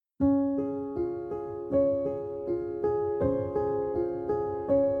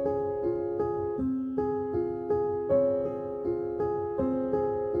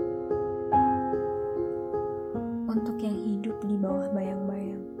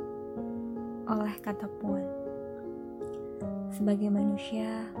oleh kata.puan. Sebagai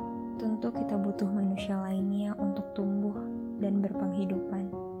manusia, tentu kita butuh manusia lainnya untuk tumbuh dan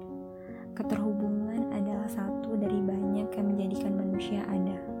berpenghidupan. Keterhubungan adalah satu dari banyak yang menjadikan manusia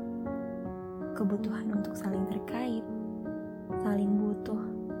ada. Kebutuhan untuk saling terkait, saling butuh,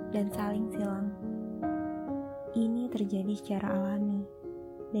 dan saling silang. Ini terjadi secara alami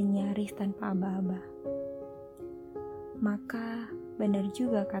dan nyaris tanpa aba-aba. Maka benar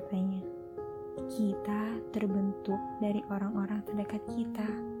juga katanya, kita terbentuk dari orang-orang terdekat kita.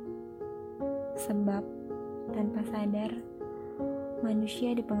 Sebab tanpa sadar,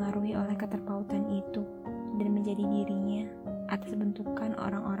 manusia dipengaruhi oleh keterpautan itu dan menjadi dirinya atas bentukan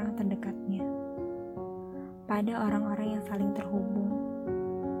orang-orang terdekatnya. Pada orang-orang yang saling terhubung,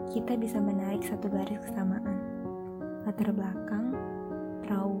 kita bisa menarik satu garis kesamaan. Latar belakang,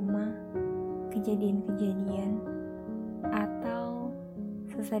 trauma, kejadian-kejadian, atau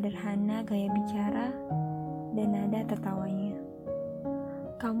sesederhana gaya bicara dan nada tertawanya.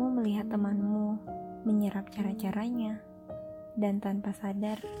 Kamu melihat temanmu menyerap cara-caranya dan tanpa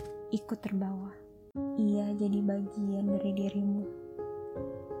sadar ikut terbawa. Ia jadi bagian dari dirimu.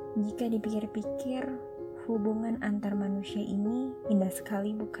 Jika dipikir-pikir, hubungan antar manusia ini indah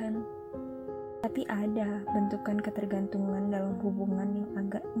sekali, bukan? Tapi ada bentukan ketergantungan dalam hubungan yang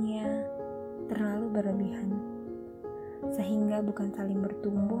agaknya terlalu berlebihan. Sehingga bukan saling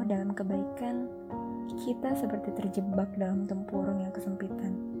bertumbuh dalam kebaikan, kita seperti terjebak dalam tempurung yang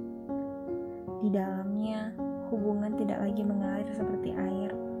kesempitan. Di dalamnya, hubungan tidak lagi mengalir seperti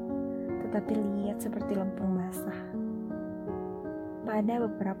air, tetapi liat seperti lempung basah. Pada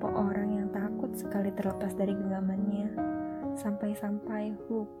beberapa orang yang takut sekali terlepas dari genggamannya, sampai-sampai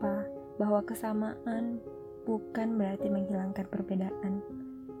lupa bahwa kesamaan bukan berarti menghilangkan perbedaan.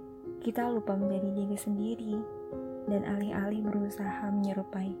 Kita lupa menjadi diri sendiri dan alih-alih berusaha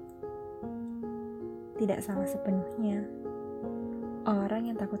menyerupai. Tidak salah sepenuhnya. Orang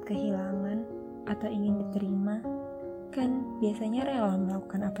yang takut kehilangan atau ingin diterima kan biasanya rela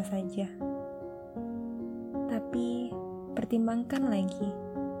melakukan apa saja. Tapi pertimbangkan lagi,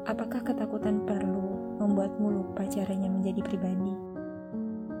 apakah ketakutan perlu membuatmu lupa caranya menjadi pribadi?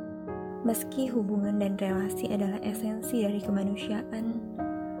 Meski hubungan dan relasi adalah esensi dari kemanusiaan,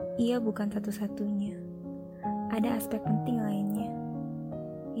 ia bukan satu-satunya. Ada aspek penting lainnya,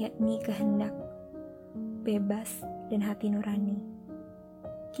 yakni kehendak, bebas, dan hati nurani.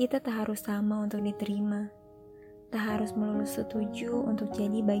 Kita tak harus sama untuk diterima, tak harus melulu setuju untuk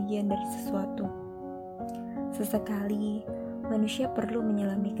jadi bagian dari sesuatu. Sesekali, manusia perlu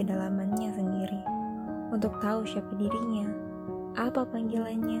menyelami kedalamannya sendiri untuk tahu siapa dirinya, apa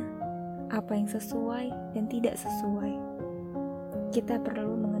panggilannya, apa yang sesuai dan tidak sesuai. Kita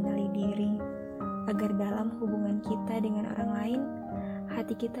perlu mengenali diri agar dalam hubungan kita dengan orang lain,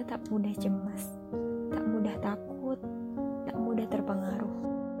 hati kita tak mudah cemas, tak mudah takut, tak mudah terpengaruh.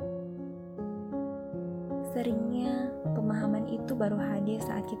 Seringnya, pemahaman itu baru hadir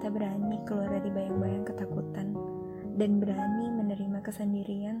saat kita berani keluar dari bayang-bayang ketakutan dan berani menerima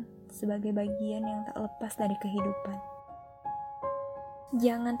kesendirian sebagai bagian yang tak lepas dari kehidupan.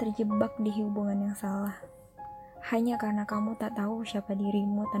 Jangan terjebak di hubungan yang salah, hanya karena kamu tak tahu siapa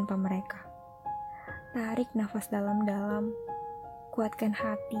dirimu tanpa mereka. Tarik nafas dalam-dalam, kuatkan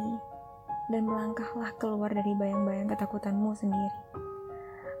hati, dan melangkahlah keluar dari bayang-bayang ketakutanmu sendiri.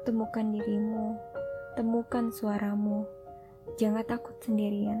 Temukan dirimu, temukan suaramu, jangan takut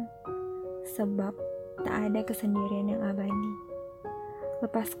sendirian, sebab tak ada kesendirian yang abadi.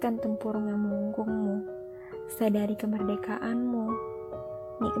 Lepaskan tempurung yang mengunggungmu, sadari kemerdekaanmu,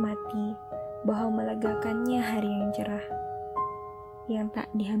 nikmati bahwa melegakannya hari yang cerah, yang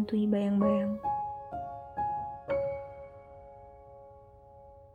tak dihantui bayang-bayang.